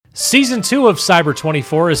Season 2 of Cyber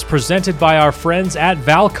 24 is presented by our friends at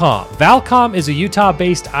Valcom. Valcom is a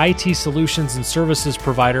Utah-based IT solutions and services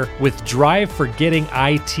provider with drive for getting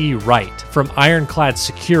IT right. From ironclad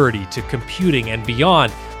security to computing and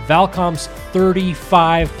beyond, Valcom's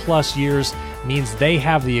 35-plus years means they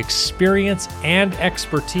have the experience and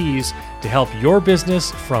expertise to help your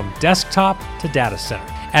business from desktop to data center.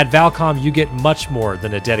 At Valcom, you get much more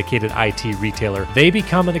than a dedicated IT retailer. They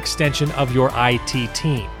become an extension of your IT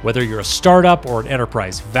team. Whether you're a startup or an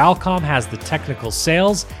enterprise, Valcom has the technical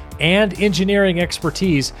sales and engineering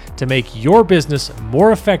expertise to make your business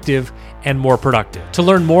more effective and more productive. To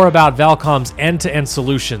learn more about Valcom's end-to-end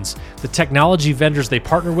solutions, the technology vendors they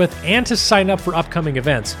partner with, and to sign up for upcoming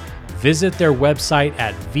events, visit their website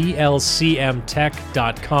at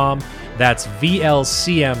vlcmtech.com. That's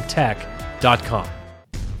vlcmtech.com.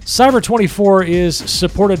 Cyber 24 is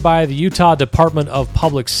supported by the Utah Department of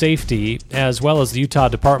Public Safety, as well as the Utah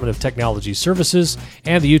Department of Technology Services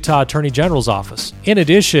and the Utah Attorney General's Office. In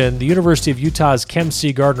addition, the University of Utah's Kem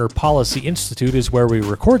C. Gardner Policy Institute is where we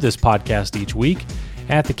record this podcast each week.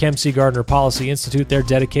 At the Kem C. Gardner Policy Institute, they're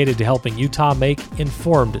dedicated to helping Utah make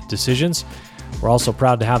informed decisions. We're also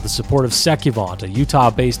proud to have the support of Secuvant, a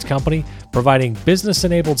Utah-based company providing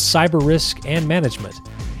business-enabled cyber risk and management.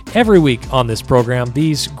 Every week on this program,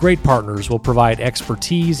 these great partners will provide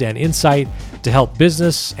expertise and insight to help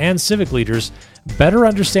business and civic leaders better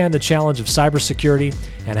understand the challenge of cybersecurity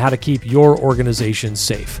and how to keep your organization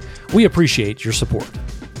safe. We appreciate your support.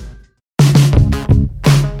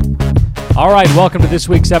 All right, welcome to this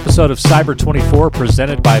week's episode of Cyber 24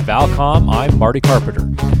 presented by Valcom. I'm Marty Carpenter.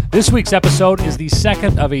 This week's episode is the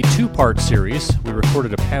second of a two-part series. We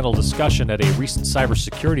recorded a panel discussion at a recent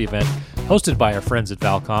cybersecurity event hosted by our friends at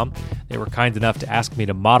Valcom. They were kind enough to ask me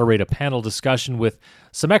to moderate a panel discussion with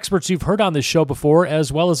some experts you've heard on this show before,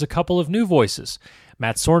 as well as a couple of new voices.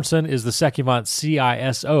 Matt Sorensen is the Secuvant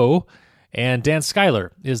CISO, and Dan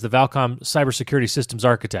Schuyler is the Valcom Cybersecurity Systems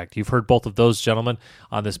Architect. You've heard both of those gentlemen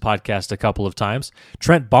on this podcast a couple of times.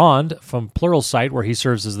 Trent Bond from Pluralsight, where he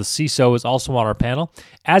serves as the CISO, is also on our panel,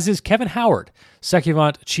 as is Kevin Howard,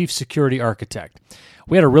 Secuvant Chief Security Architect.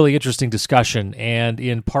 We had a really interesting discussion, and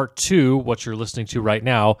in part two, what you're listening to right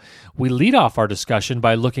now, we lead off our discussion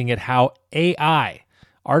by looking at how AI,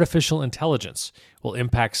 artificial intelligence, will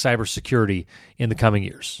impact cybersecurity in the coming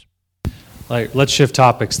years. Let's shift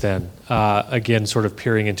topics then. Again, sort of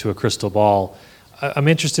peering into a crystal ball. I'm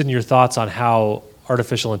interested in your thoughts on how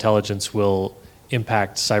artificial intelligence will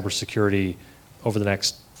impact cybersecurity over the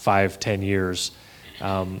next 5-10 years.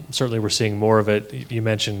 Certainly we're seeing more of it. You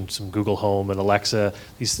mentioned some Google Home and Alexa.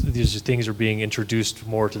 These things are being introduced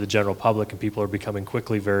more to the general public, and people are becoming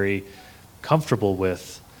quickly very comfortable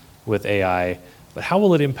with AI. But how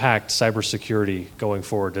will it impact cybersecurity going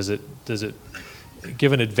forward? Does it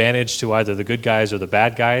give an advantage to either the good guys or the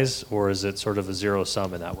bad guys, or is it sort of a zero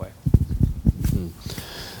sum in that way?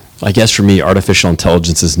 I guess for me, artificial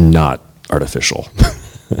intelligence is not artificial.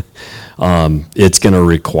 It's going to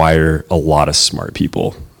require a lot of smart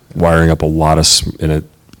people wiring up a lot of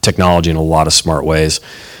technology in a lot of smart ways.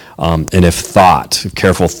 And if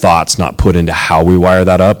careful thought's not put into how we wire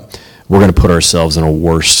that up, we're going to put ourselves in a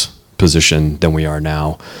worse position than we are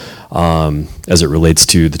now. As it relates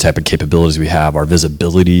to the type of capabilities we have, our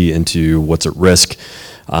visibility into what's at risk,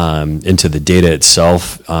 into the data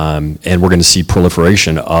itself, and we're going to see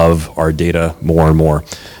proliferation of our data more and more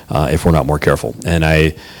if we're not more careful. And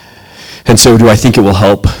so do I think it will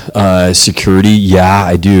help security? Yeah,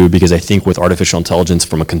 I do, because I think with artificial intelligence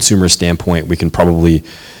from a consumer standpoint, we can probably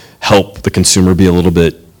help the consumer be a little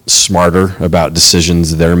bit smarter about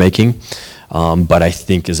decisions they're making. But I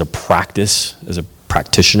think as a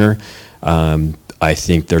practitioner, I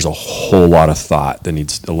think there's a whole lot of thought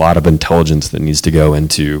a lot of intelligence that needs to go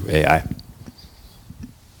into AI.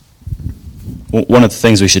 One of the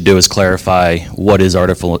things we should do is clarify what is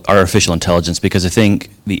artificial intelligence, because I think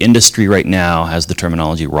the industry right now has the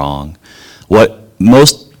terminology wrong. What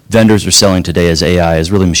most vendors are selling today as AI is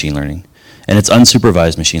really machine learning, and it's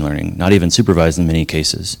unsupervised machine learning, not even supervised in many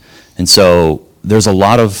cases. And so there's a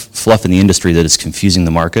lot of fluff in the industry that is confusing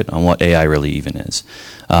the market on what AI really even is.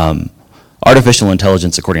 Artificial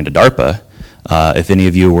intelligence, according to DARPA, if any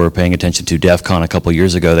of you were paying attention to DEF CON a couple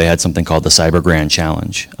years ago, they had something called the Cyber Grand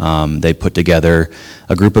Challenge. They put together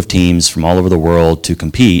a group of teams from all over the world to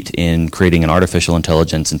compete in creating an artificial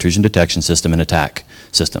intelligence intrusion detection system and attack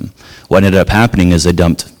system. What ended up happening is they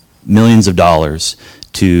dumped millions of dollars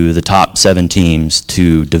to the top 7 teams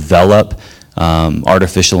to develop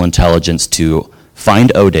artificial intelligence to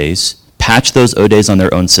find ODAs, patch those ODays on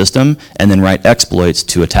their own system, and then write exploits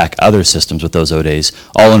to attack other systems with those ODays,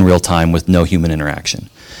 all in real time with no human interaction.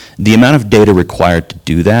 The amount of data required to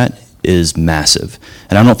do that is massive.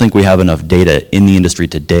 And I don't think we have enough data in the industry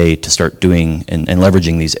today to start doing and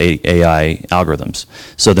leveraging these AI algorithms.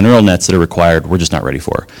 So the neural nets that are required, we're just not ready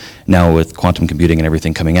for. Now with quantum computing and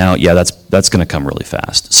everything coming out, yeah, that's going to come really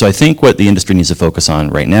fast. So I think what the industry needs to focus on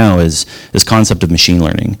right now is this concept of machine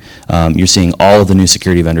learning. You're seeing all of the new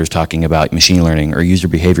security vendors talking about machine learning or user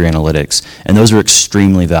behavior analytics, and those are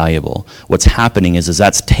extremely valuable. What's happening is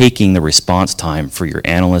that's taking the response time for your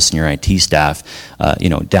analysts and your IT staff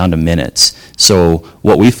down to minutes. So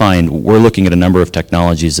what we find, we're looking at a number of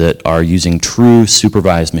technologies that are using true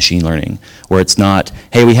supervised machine learning, where it's not,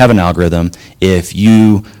 hey, we have an algorithm, if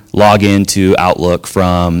you log into Outlook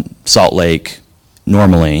from Salt Lake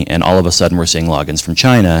normally, and all of a sudden we're seeing logins from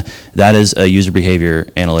China, that is a user behavior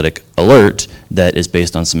analytic alert that is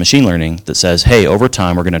based on some machine learning that says, hey, over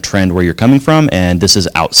time we're going to trend where you're coming from, and this is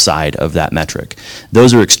outside of that metric.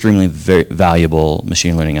 Those are extremely valuable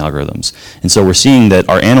machine learning algorithms. And so we're seeing that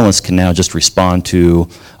our analysts can now just respond to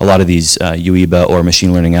a lot of these UEBA or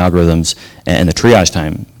machine learning algorithms, and the triage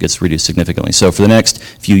time gets reduced significantly. So for the next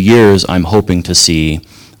few years, I'm hoping to see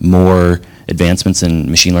more advancements in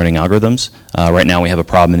machine learning algorithms. Right now we have a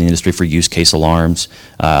problem in the industry for use case alarms.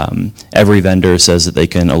 Every vendor says that they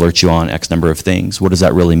can alert you on X number of things. What does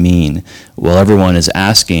that really mean? Well, everyone is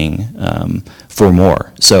asking for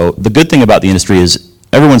more. So the good thing about the industry is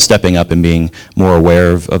everyone's stepping up and being more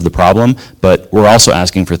aware of the problem, but we're also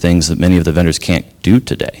asking for things that many of the vendors can't do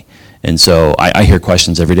today. And so I hear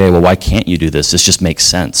questions every day, well, why can't you do this? This just makes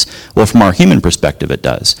sense. Well, from our human perspective, it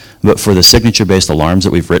does. But for the signature-based alarms that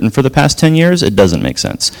we've written for the past 10 years, it doesn't make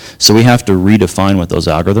sense. So we have to redefine what those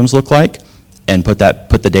algorithms look like and put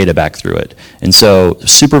the data back through it. And so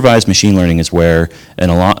supervised machine learning is where an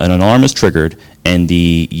alarm is triggered, and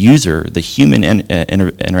the user, the human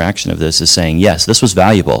interaction of this is saying, yes, this was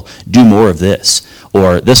valuable, do more of this.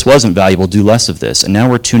 Or this wasn't valuable, do less of this. And now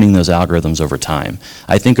we're tuning those algorithms over time.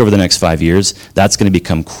 I think over the next 5 years, that's going to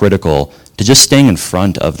become critical to just staying in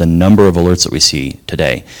front of the number of alerts that we see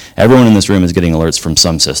today. Everyone in this room is getting alerts from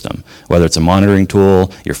some system, whether it's a monitoring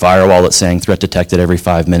tool, your firewall that's saying threat detected every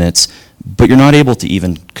 5 minutes, but you're not able to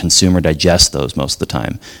even consume or digest those most of the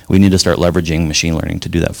time. We need to start leveraging machine learning to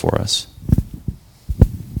do that for us.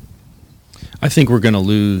 I think we're going to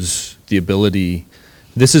lose the ability,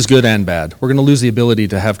 this is good and bad, we're going to lose the ability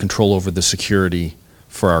to have control over the security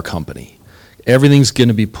for our company. Everything's going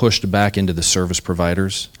to be pushed back into the service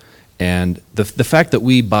providers. And the fact that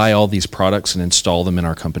we buy all these products and install them in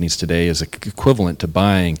our companies today is equivalent to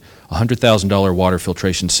buying a $100,000 water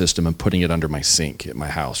filtration system and putting it under my sink at my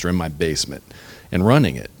house or in my basement and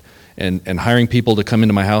running it and hiring people to come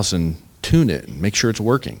into my house and tune it and make sure it's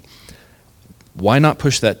working. Why not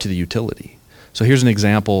push that to the utility? So here's an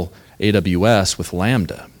example, AWS with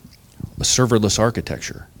Lambda, a serverless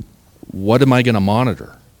architecture. What am I going to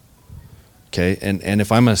monitor? Okay, and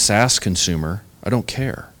if I'm a SaaS consumer, I don't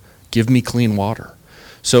care. Give me clean water.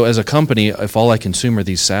 So as a company, if all I consume are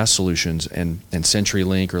these SaaS solutions and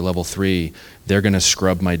CenturyLink or Level 3, they're going to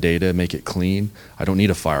scrub my data, make it clean. I don't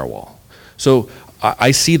need a firewall. So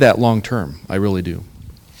I see that long term. I really do.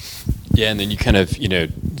 Yeah, and then you kind of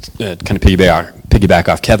piggyback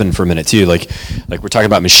off Kevin for a minute too. Like we're talking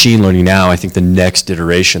about machine learning now. I think the next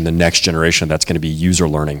iteration, the next generation, that's going to be user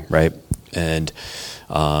learning, right? And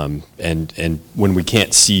when we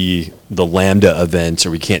can't see the Lambda events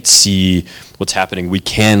or we can't see what's happening, we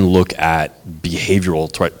can look at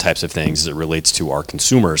behavioral types of things as it relates to our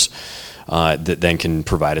consumers that then can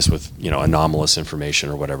provide us with anomalous information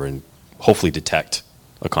or whatever, and hopefully detect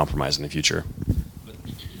a compromise in the future.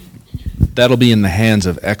 That'll be in the hands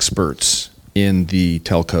of experts in the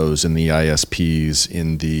telcos, in the ISPs,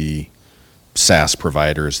 in the SaaS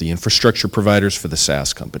providers, the infrastructure providers for the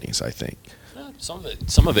SaaS companies, I think.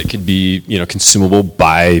 Some of it could be consumable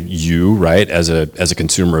by you, right, as a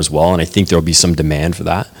consumer as well, and I think there'll be some demand for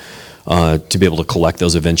that to be able to collect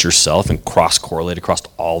those events yourself and cross-correlate across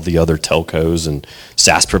all the other telcos and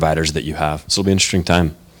SaaS providers that you have. So it'll be an interesting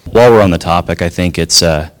time. While we're on the topic, I think it's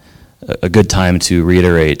a good time to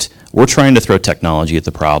reiterate, we're trying to throw technology at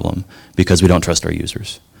the problem because we don't trust our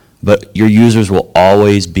users. But your users will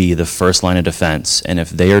always be the first line of defense, and if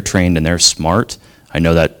they are trained and they're smart, I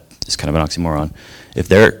know that is kind of an oxymoron, if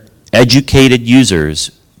they're educated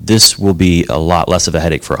users, this will be a lot less of a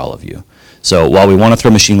headache for all of you. So while we want to throw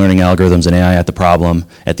machine learning algorithms and AI at the problem,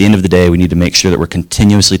 at the end of the day, we need to make sure that we're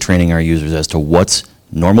continuously training our users as to what's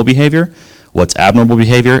normal behavior, what's abnormal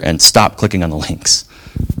behavior, and stop clicking on the links.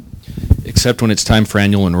 Except when it's time for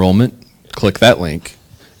annual enrollment, click that link.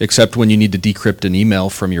 except when you need to decrypt an email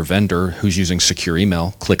from your vendor who's using secure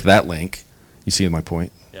email, click that link. You see my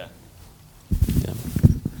point? Yeah.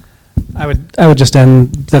 I would just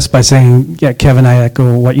end this by saying, yeah, Kevin, I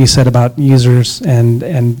echo what you said about users and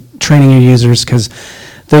training your users, because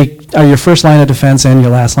they are your first line of defense and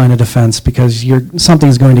your last line of defense, because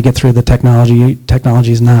something's going to get through the technology.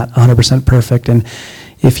 Technology is not 100% perfect, and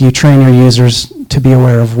if you train your users to be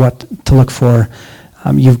aware of what to look for,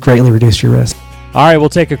 you've greatly reduced your risk. All right, we'll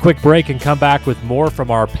take a quick break and come back with more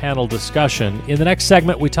from our panel discussion. In the next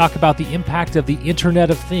segment, we talk about the impact of the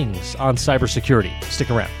Internet of Things on cybersecurity.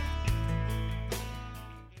 Stick around.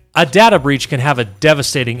 A data breach can have a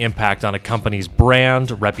devastating impact on a company's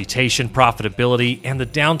brand, reputation, profitability, and the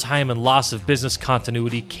downtime and loss of business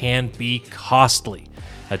continuity can be costly.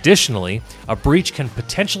 Additionally, a breach can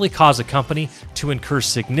potentially cause a company to incur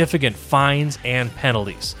significant fines and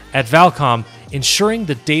penalties. At Valcom, ensuring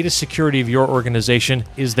the data security of your organization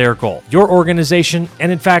is their goal. Your organization,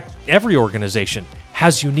 and in fact, every organization,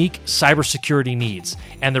 has unique cybersecurity needs,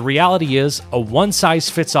 and the reality is a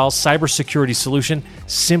one-size-fits-all cybersecurity solution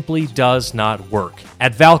simply does not work.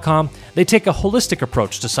 At Valcom, they take a holistic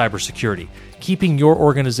approach to cybersecurity, keeping your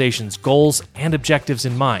organization's goals and objectives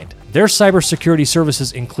in mind. Their cybersecurity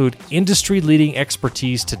services include industry-leading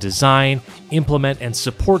expertise to design, implement, and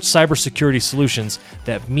support cybersecurity solutions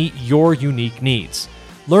that meet your unique needs.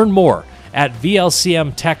 Learn more at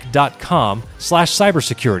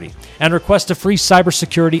vlcmtech.com/cybersecurity and request a free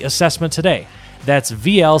cybersecurity assessment today. That's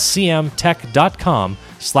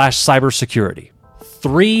vlcmtech.com/cybersecurity.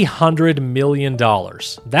 $300 million.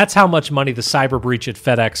 That's how much money the cyber breach at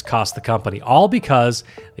FedEx cost the company, all because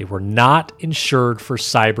they were not insured for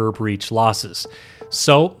cyber breach losses.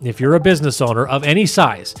 So, if you're a business owner of any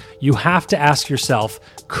size, you have to ask yourself,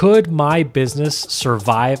 could my business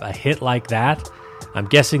survive a hit like that? I'm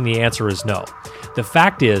guessing the answer is no. The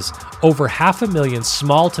fact is, over 500,000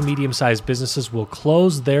 small to medium-sized businesses will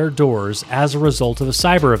close their doors as a result of a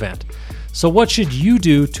cyber event. So what should you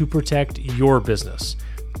do to protect your business?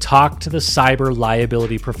 Talk to the cyber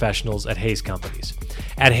liability professionals at Hayes Companies.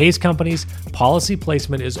 At Hayes Companies, policy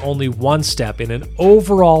placement is only one step in an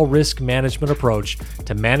overall risk management approach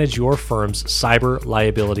to manage your firm's cyber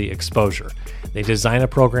liability exposure. They design a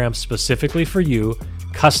program specifically for you,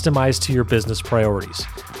 customized to your business priorities.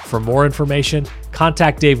 For more information,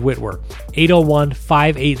 contact Dave Whitwer,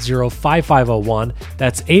 801-580-5501.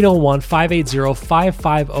 That's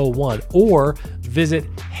 801-580-5501. Or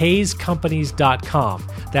visit hayscompanies.com.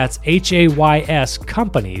 That's HAYS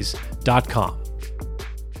companies.com.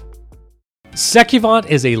 Secuvant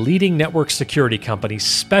is a leading network security company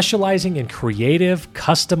specializing in creative,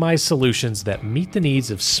 customized solutions that meet the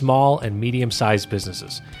needs of small and medium-sized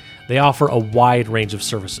businesses. They offer a wide range of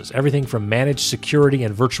services, everything from managed security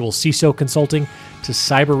and virtual CISO consulting to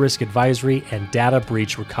cyber risk advisory and data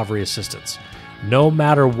breach recovery assistance. No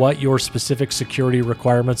matter what your specific security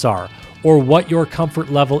requirements are or what your comfort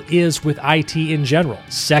level is with IT in general,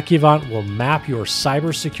 Secuvant will map your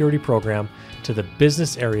cybersecurity program to the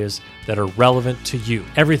business areas that are relevant to you.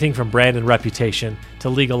 Everything from brand and reputation to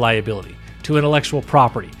legal liability to intellectual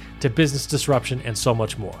property to business disruption, and so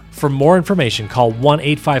much more. For more information, call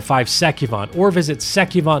 1-855-SECUVANT or visit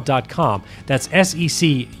secuvant.com. That's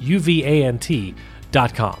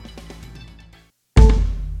SECUVANT.com.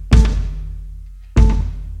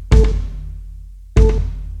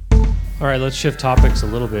 All right, let's shift topics a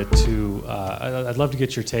little bit to, I'd love to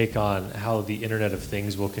get your take on how the Internet of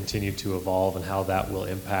Things will continue to evolve and how that will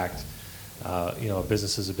impact a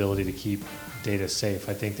business's ability to keep data safe.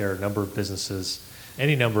 I think there are a number of businesses,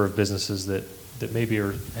 any number of businesses that maybe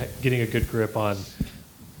are getting a good grip on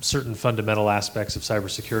certain fundamental aspects of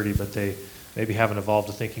cybersecurity, but they maybe haven't evolved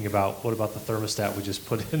to thinking about what about the thermostat we just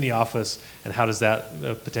put in the office, and how does that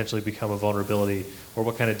potentially become a vulnerability, or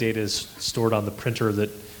what kind of data is stored on the printer that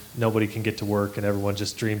nobody can get to work and everyone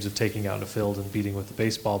just dreams of taking out in a field and beating with a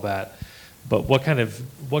baseball bat. But what kind of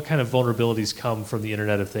vulnerabilities come from the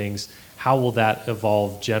Internet of Things? How will that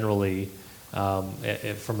evolve generally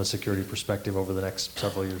from a security perspective over the next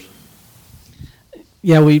several years?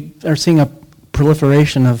 Yeah, we are seeing a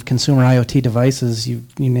proliferation of consumer IoT devices. You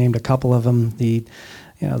named a couple of them: the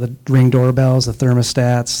Ring doorbells, the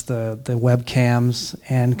thermostats, the webcams,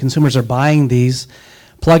 and consumers are buying these,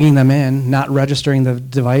 plugging them in, not registering the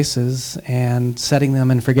devices, and setting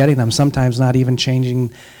them and forgetting them. Sometimes not even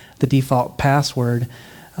changing the default password.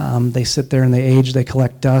 They sit there and they age. They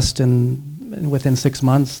collect dust, and within 6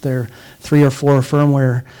 months, they're 3 or 4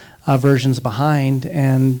 firmware versions behind,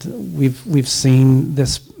 and we've seen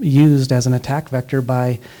this used as an attack vector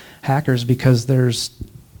by hackers because there's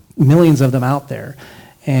millions of them out there.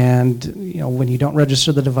 And when you don't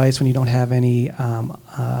register the device, when you don't have any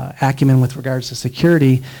acumen with regards to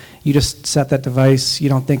security, you just set that device. You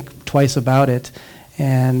don't think twice about it,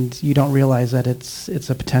 and you don't realize that it's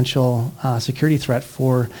a potential security threat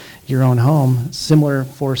for your own home. Similar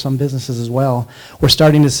for some businesses as well. We're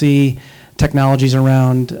starting to see technologies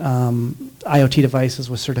around IoT devices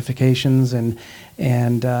with certifications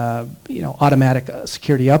and automatic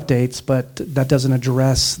security updates, but that doesn't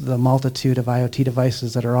address the multitude of IoT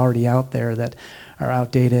devices that are already out there that are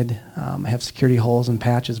outdated, have security holes and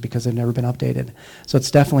patches because they've never been updated. So it's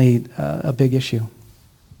definitely a big issue.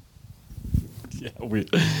 Yeah,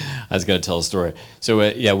 I was going to tell a story. So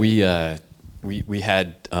we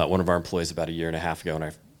had one of our employees about a year and a half ago, and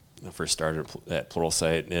I first started at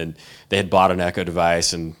Pluralsight, and they had bought an Echo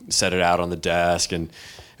device and set it out on the desk, and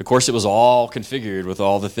of course it was all configured with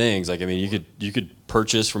all the things. Like, I mean, you could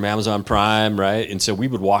purchase from Amazon Prime, right? And so we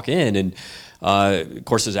would walk in, and of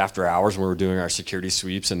course it was after hours when we were doing our security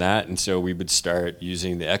sweeps and that, and so we would start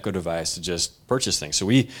using the Echo device to just purchase things. So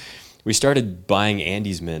we started buying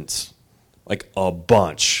Andes mints, like a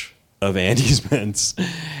bunch of Andes mints.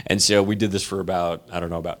 And so we did this for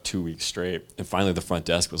about 2 weeks straight. And finally the front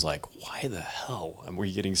desk was like, why the hell are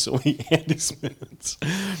we getting so many Andes mints?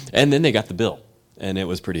 And then they got the bill, and it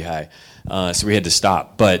was pretty high. So we had to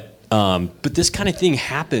stop. But this kind of thing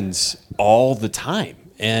happens all the time.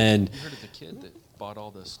 And You heard of the kid that bought all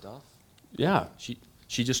this stuff? yeah, She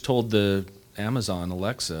just told the Amazon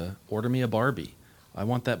Alexa, order me a Barbie. I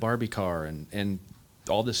want that Barbie car, and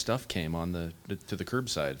all this stuff came on to the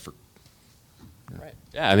curbside for. right.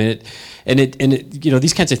 Yeah, I mean,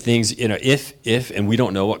 these kinds of things, if and we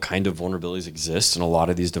don't know what kind of vulnerabilities exist in a lot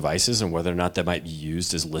of these devices, and whether or not that might be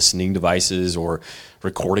used as listening devices or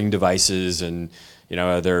recording devices, and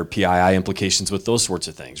there are PII implications with those sorts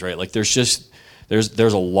of things, right? Like, there's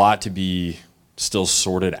a lot to be still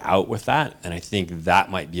sorted out with that, and I think that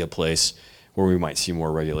might be a place where we might see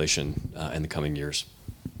more regulation in the coming years.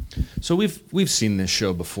 So we've seen this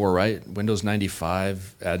show before, right? Windows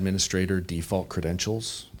 95 administrator default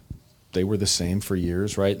credentials. They were the same for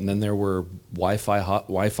years, right? And then there were Wi-Fi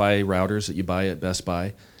routers that you buy at Best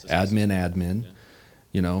Buy, admin.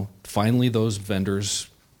 Yeah. Finally those vendors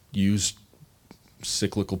use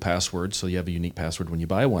cyclical passwords, so you have a unique password when you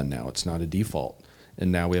buy one now. It's not a default.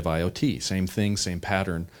 And now we have IoT. Same thing, same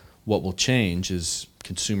pattern. What will change is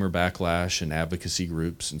consumer backlash and advocacy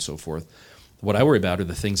groups and so forth. What I worry about are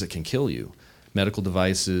the things that can kill you. Medical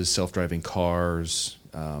devices, self-driving cars.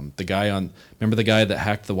 Remember the guy that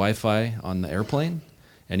hacked the Wi-Fi on the airplane?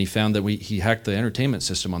 And he found that he hacked the entertainment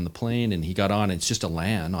system on the plane, and he got on, it's just a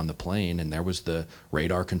LAN on the plane, and there was the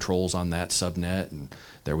radar controls on that subnet, and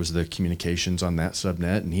there was the communications on that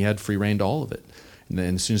subnet, and he had free reign to all of it. And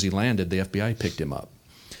then as soon as he landed, the FBI picked him up.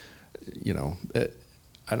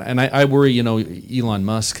 And I worry, Elon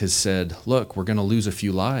Musk has said, look, we're going to lose a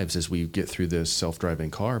few lives as we get through this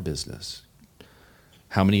self-driving car business.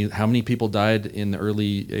 How many people died in the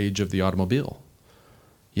early age of the automobile?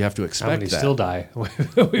 You have to expect that. How many still die?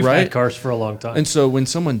 We've Right? had cars for a long time. And so when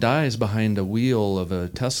someone dies behind a wheel of a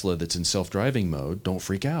Tesla that's in self-driving mode, don't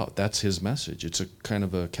freak out. That's his message. It's a kind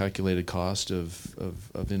of a calculated cost of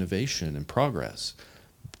innovation and progress.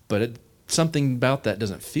 But something about that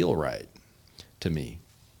doesn't feel right to me.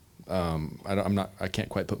 I can't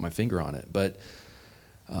quite put my finger on it, but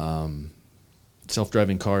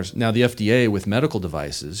self-driving cars. Now the FDA with medical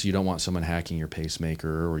devices, you don't want someone hacking your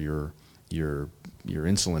pacemaker or your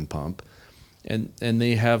insulin pump, and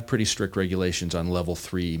they have pretty strict regulations on level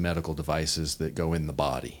 3 medical devices that go in the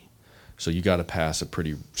body. So you got to pass a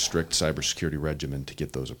pretty strict cybersecurity regimen to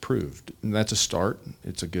get those approved, and that's a start.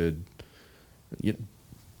 It's a good,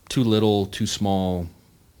 too little, too small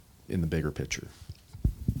in the bigger picture.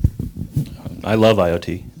 I love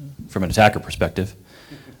IoT from an attacker perspective.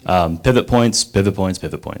 Pivot points.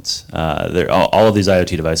 All of these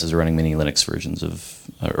IoT devices are running mini Linux versions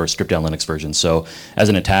or stripped down Linux versions. So as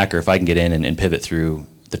an attacker, if I can get in and pivot through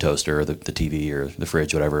the toaster or the TV or the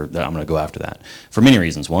fridge, whatever, I'm going to go after that. For many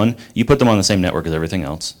reasons. 1, you put them on the same network as everything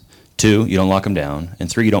else. 2, you don't lock them down. And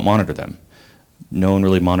 3, you don't monitor them. No one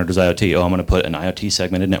really monitors IoT. I'm going to put an IoT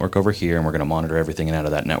segmented network over here, and we're going to monitor everything in and out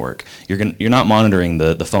of that network. You're not monitoring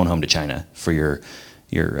the phone home to China for your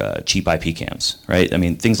cheap IP cams, right? I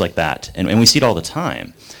mean, things like that. And we see it all the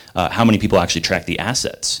time. How many people actually track the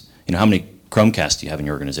assets? How many Chromecast do you have in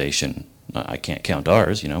your organization? I can't count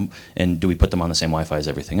ours, and do we put them on the same Wi-Fi as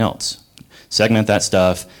everything else? Segment that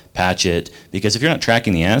stuff, patch it, because if you're not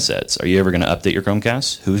tracking the assets, are you ever going to update your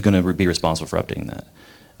Chromecast? Who's going to be responsible for updating that?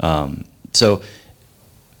 So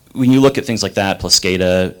when you look at things like that, plus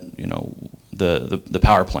SCADA, the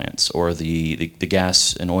power plants or the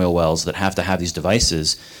gas and oil wells that have to have these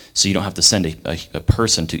devices, so you don't have to send a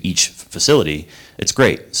person to each facility. It's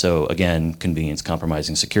great. So again, convenience,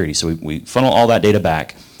 compromising security. So we funnel all that data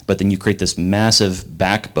back, but then you create this massive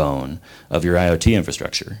backbone of your IoT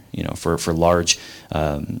infrastructure. For large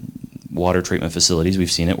water treatment facilities,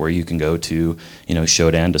 we've seen it where you can go to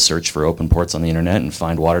Shodan to search for open ports on the internet and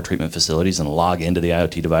find water treatment facilities and log into the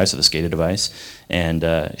IoT device or the SCADA device and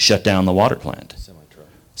shut down the water plant.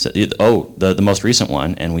 So, the most recent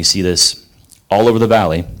one, and we see this all over the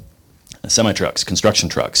valley. Semi-trucks, construction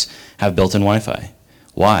trucks have built-in Wi-Fi.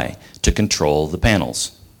 Why? To control the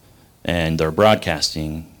panels. And they're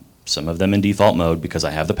broadcasting, some of them in default mode because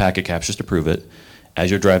I have the packet captures to prove it,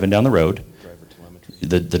 as you're driving down the road.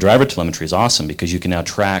 The driver telemetry is awesome because you can now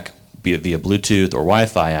track via Bluetooth or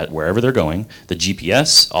Wi-Fi at wherever they're going. The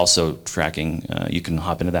GPS also tracking, you can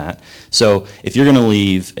hop into that. So if you're going to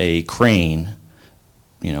leave a crane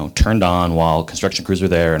turned on while construction crews are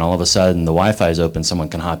there, and all of a sudden the Wi-Fi is open, someone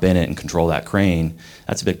can hop in it and control that crane,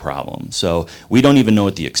 that's a big problem. So we don't even know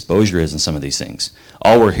what the exposure is in some of these things.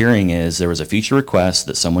 All we're hearing is there was a feature request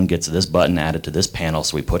that someone gets this button added to this panel,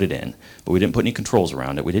 so we put it in. But we didn't put any controls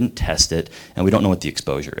around it, we didn't test it, and we don't know what the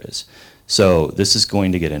exposure is. So this is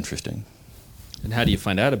going to get interesting. And how do you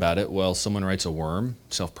find out about it? Well, someone writes a worm,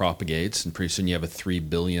 self-propagates, and pretty soon you have a 3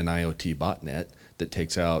 billion IoT botnet that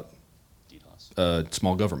takes out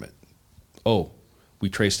small government. Oh, we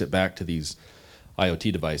traced it back to these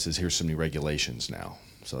IoT devices. Here's some new regulations now.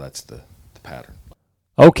 So that's the pattern.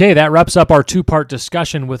 Okay, that wraps up our two-part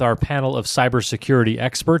discussion with our panel of cybersecurity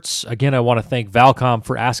experts. Again, I want to thank Valcom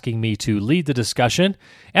for asking me to lead the discussion,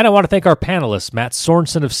 and I want to thank our panelists, Matt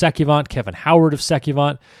Sorensen of Secuvant, Kevin Howard of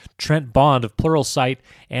Secuvant, Trent Bond of Pluralsight,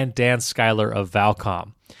 and Dan Schuyler of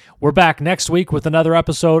Valcom. We're back next week with another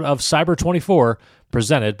episode of Cyber 24,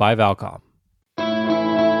 presented by Valcom.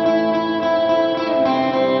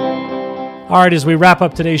 All right, as we wrap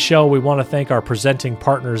up today's show, we want to thank our presenting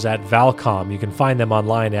partners at Valcom. You can find them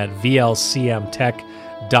online at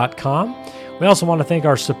vlcmtech.com. We also want to thank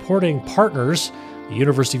our supporting partners, the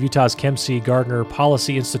University of Utah's Kempsey Gardner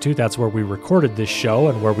Policy Institute. That's where we recorded this show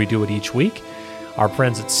and where we do it each week. Our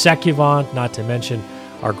friends at Secuvant, not to mention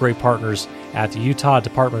our great partners at the Utah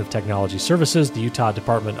Department of Technology Services, the Utah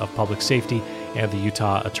Department of Public Safety, and the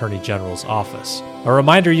Utah Attorney General's Office. A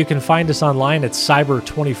reminder, you can find us online at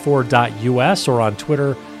cyber24.us or on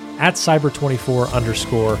Twitter at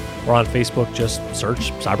cyber24_ or on Facebook, just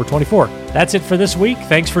search Cyber24. That's it for this week.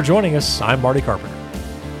 Thanks for joining us. I'm Marty Carpenter.